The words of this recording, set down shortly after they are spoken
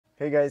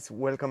Hey guys,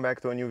 welcome back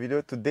to a new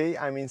video. Today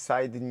I'm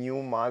inside the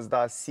new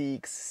Mazda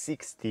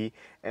CX-60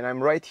 and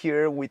I'm right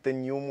here with the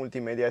new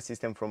multimedia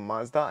system from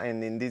Mazda,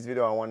 and in this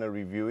video I want to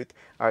review it.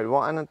 I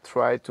want to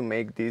try to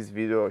make this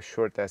video as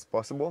short as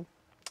possible.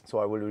 So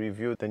I will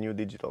review the new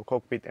digital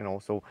cockpit and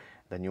also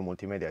the new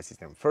multimedia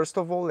system. First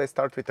of all, let's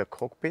start with the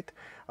cockpit.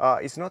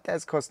 It's not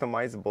as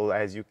customizable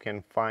as you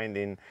can find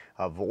in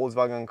a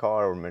Volkswagen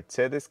car or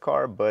Mercedes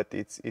car, but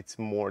it's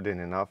more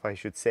than enough, I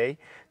should say.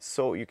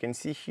 So you can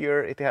see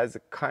here it has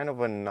a kind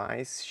of a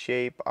nice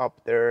shape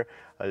up there.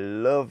 I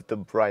love the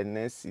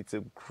brightness. It's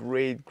a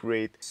great,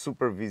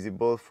 super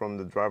visible from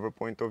the driver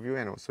point of view,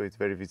 and also it's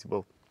very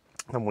visible.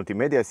 The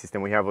multimedia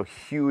system, we have a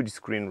huge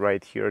screen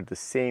right here, the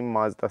same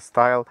Mazda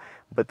style,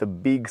 but a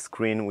big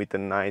screen with a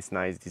nice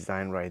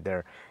design right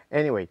there.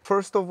 Anyway,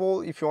 first of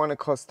all, if you want to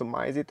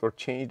customize it or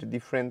change the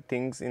different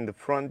things in the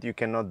front, you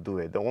cannot do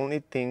it. The only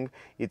thing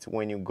is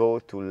when you go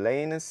to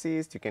lane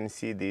assist, you can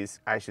see this,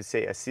 I should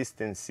say,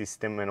 assistance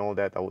system and all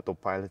that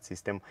autopilot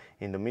system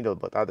in the middle.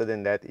 But other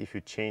than that, if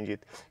you change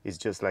it, it's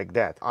just like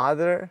that.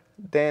 Other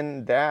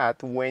than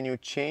that, when you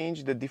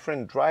change the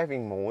different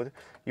driving mode,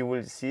 you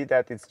will see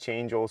that it's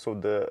changed also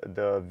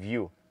the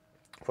view.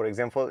 For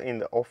example, in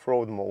the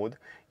off-road mode,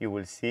 you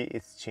will see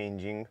it's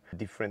changing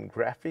different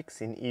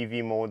graphics. In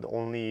EV mode,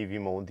 only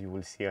EV mode, you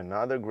will see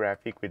another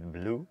graphic with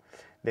blue.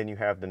 Then you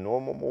have the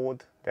normal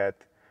mode that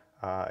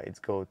it's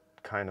got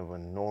kind of a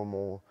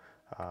normal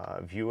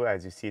view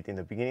as you see it in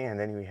the beginning. And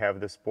then we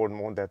have the sport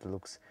mode that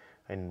looks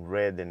in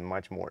red and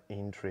much more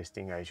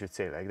interesting, I should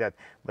say, like that.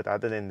 But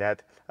other than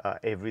that,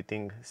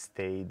 everything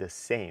stayed the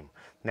same.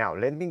 Now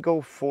let me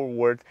go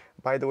forward.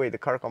 By the way, the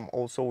car comes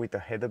also with a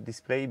head-up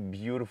display,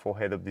 beautiful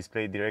head-up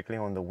display directly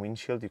on the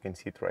windshield. You can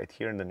see it right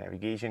here in the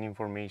navigation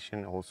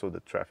information, also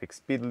the traffic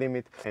speed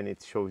limit, and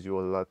it shows you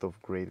a lot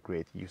of great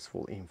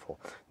useful info.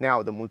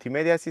 Now the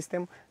multimedia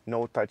system,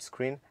 no touch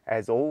screen.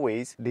 As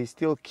always, they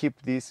still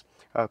keep this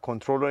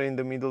controller in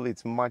the middle.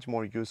 It's much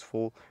more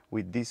useful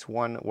with this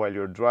one while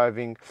you're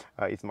driving.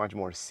 It's much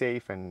more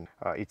safe and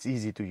it's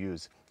easy to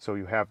use. So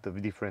you have the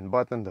different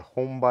button, the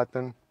home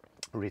button,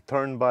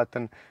 return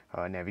button,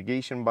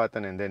 navigation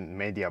button, and then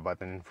media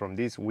button. And from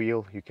this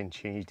wheel you can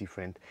change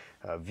different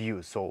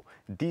views. So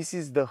this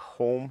is the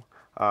home,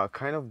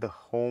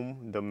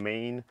 the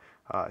main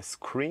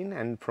screen,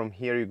 and from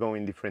here you go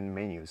in different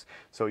menus.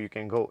 So you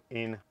can go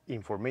in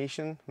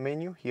information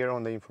menu. Here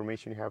on the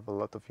information you have a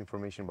lot of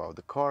information about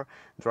the car,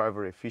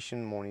 driver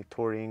efficient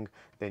monitoring,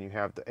 then you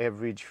have the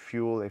average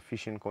fuel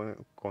efficient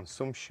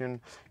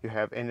consumption, you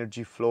have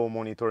energy flow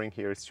monitoring.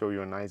 Here it shows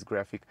you a nice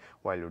graphic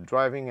while you're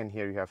driving, and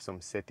here you have some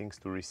settings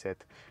to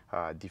reset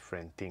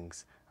different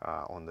things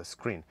on the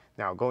screen.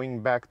 Now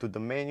going back to the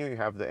menu, you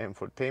have the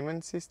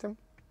infotainment system.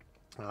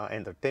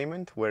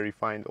 Entertainment, where you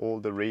find all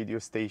the radio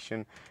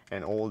station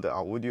and all the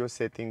audio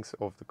settings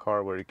of the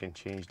car, where you can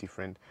change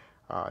different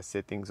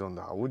settings on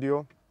the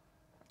audio.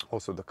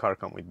 Also the car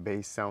comes with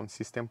bass sound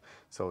system,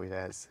 so it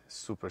has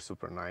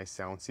super nice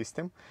sound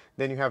system.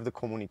 Then you have the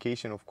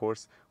communication, of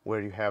course,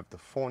 where you have the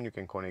phone. You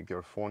can connect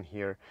your phone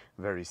here,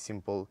 very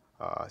simple,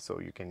 so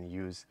you can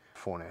use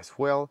phone as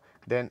well.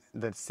 Then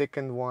the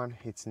second one,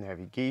 it's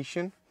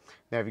navigation.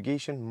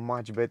 Navigation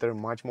much better,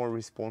 much more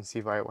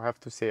responsive. I have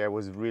to say I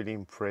was really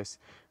impressed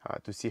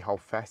to see how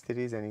fast it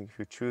is. And if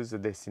you choose a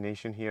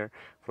destination here,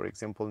 for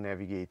example,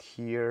 navigate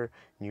here,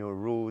 new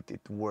route,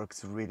 it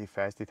works really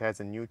fast. It has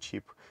a new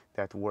chip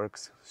that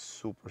works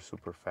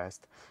super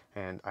fast,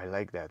 and I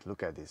like that.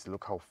 Look at this,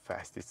 look how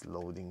fast it's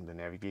loading the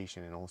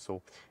navigation, and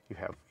also you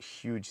have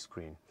huge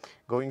screen.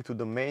 Going to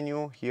the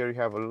menu, here you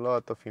have a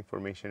lot of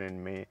information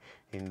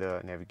in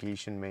the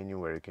navigation menu,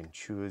 where you can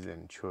choose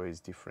and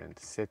choose different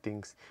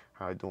settings.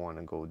 I don't want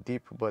to go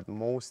deep, but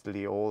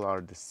mostly all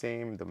are the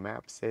same. The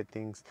map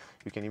settings,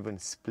 you can even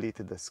split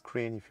the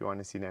screen if you want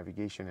to see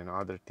navigation and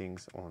other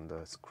things on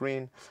the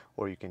screen,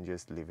 or you can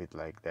just leave it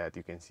like that.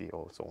 You can see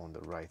also on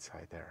the right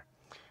side there.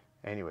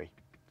 Anyway,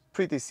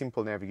 pretty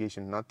simple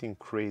navigation, nothing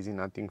crazy,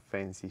 nothing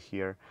fancy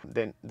here.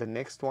 Then the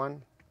next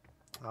one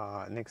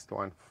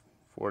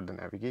for the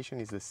navigation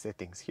is the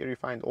settings. Here you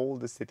find all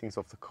the settings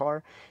of the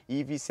car.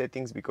 EV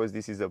settings, because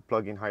this is a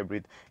plug-in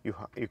hybrid, you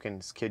can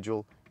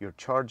schedule your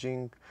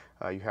charging.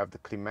 You have the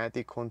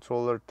climatic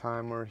controller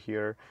timer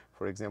here.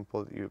 For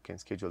example, you can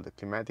schedule the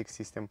climatic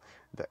system.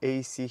 The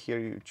AC, here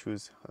you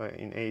choose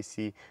in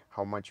AC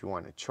how much you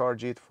want to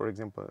charge it, for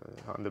example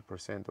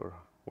 100% or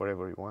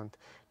whatever you want.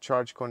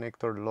 Charge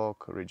connector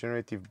lock,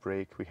 regenerative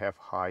brake, we have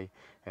high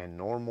and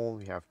normal.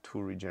 We have 2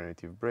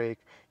 regenerative brake.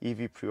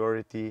 EV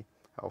priority,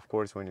 of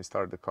course when you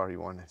start the car you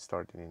want to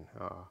start it in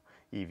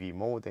EV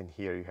mode, and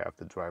here you have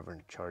the driver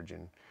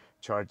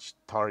charge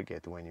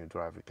target when you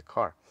drive with the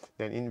car.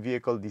 Then in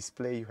vehicle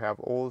display you have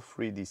all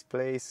 3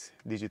 displays,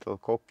 digital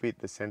cockpit,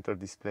 the center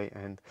display,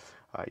 and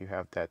you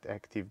have that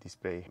active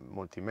display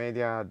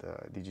multimedia,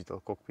 the digital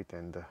cockpit,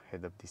 and the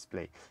head-up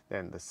display.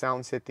 Then the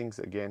sound settings,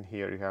 again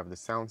here you have the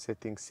sound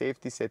settings.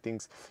 Safety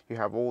settings, you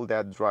have all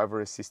that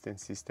driver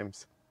assistance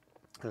systems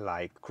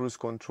like cruise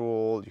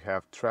control, you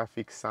have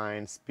traffic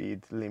sign,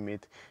 speed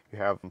limit, you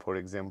have, for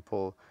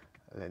example,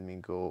 let me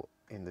go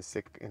in the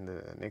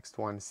next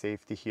one,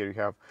 safety. Here you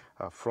have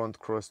front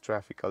cross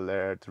traffic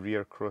alert,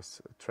 rear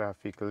cross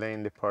traffic,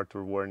 lane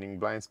departure warning,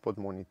 blind spot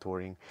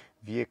monitoring,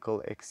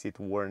 vehicle exit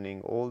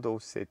warning. All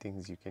those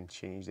settings you can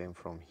change them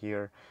from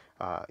here.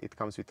 It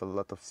comes with a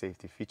lot of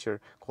safety feature.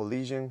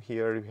 Collision,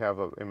 here you have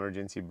an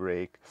emergency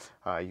brake,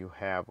 you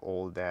have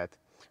all that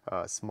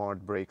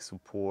smart brake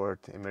support,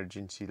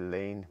 emergency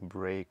lane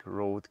brake,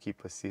 road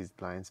keep assist,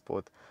 blind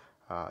spot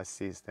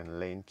assist, and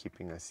lane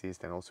keeping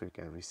assist, and also you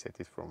can reset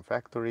it from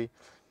factory.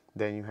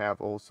 Then you have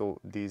also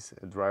this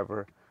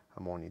driver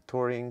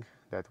monitoring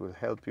that will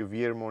help you.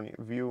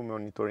 View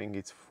monitoring,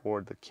 it's for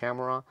the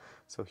camera.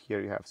 So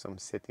here you have some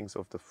settings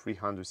of the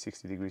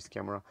 360 degrees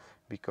camera,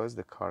 because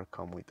the car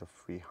comes with a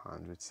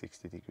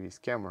 360 degrees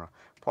camera.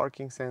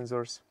 Parking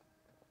sensors.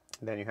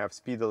 Then you have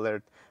speed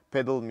alert,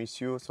 pedal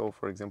misuse. So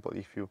for example,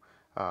 if you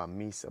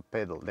miss a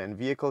pedal. Then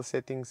vehicle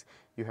settings,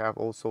 you have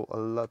also a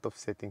lot of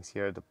settings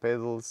here. The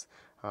pedals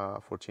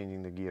for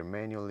changing the gear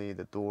manually,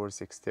 the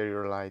doors,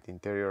 exterior light,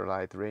 interior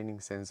light, raining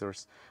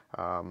sensors,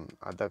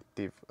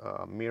 adaptive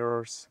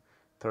mirrors,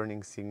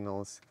 turning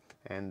signals,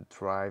 and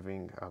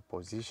driving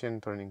position.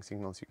 Turning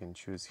signals, you can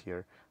choose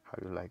here how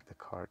you like the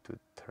car to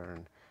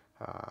turn,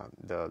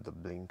 the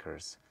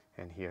blinkers,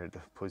 and here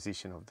the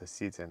position of the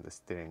seats and the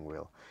steering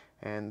wheel.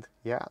 And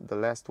yeah, the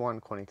last one,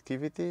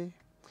 connectivity.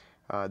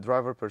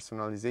 Driver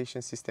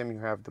personalization system, you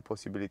have the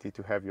possibility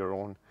to have your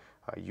own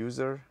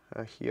user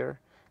here,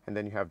 and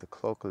then you have the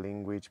clock,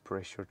 language,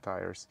 pressure,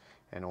 tires,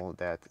 and all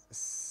that,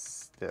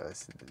 the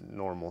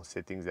normal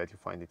settings that you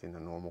find it in a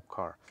normal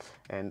car.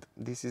 And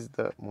this is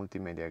the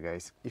multimedia,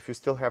 guys. If you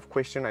still have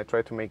questions, I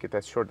try to make it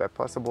as short as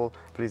possible.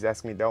 Please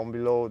ask me down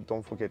below.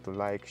 Don't forget to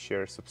like,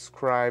 share,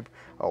 subscribe.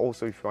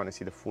 Also, if you want to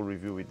see the full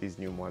review with this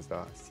new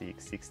Mazda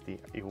CX-60,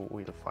 you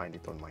will find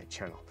it on my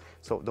channel.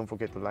 So don't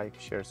forget to like,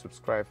 share,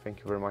 subscribe. Thank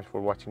you very much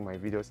for watching my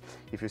videos.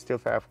 If you still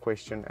have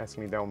questions, ask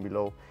me down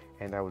below,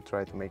 and I will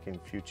try to make in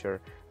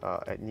future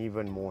an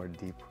even more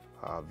deep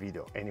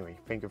video. Anyway,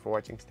 thank you for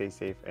watching. Stay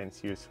safe and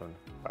see you soon.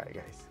 Bye,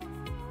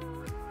 guys.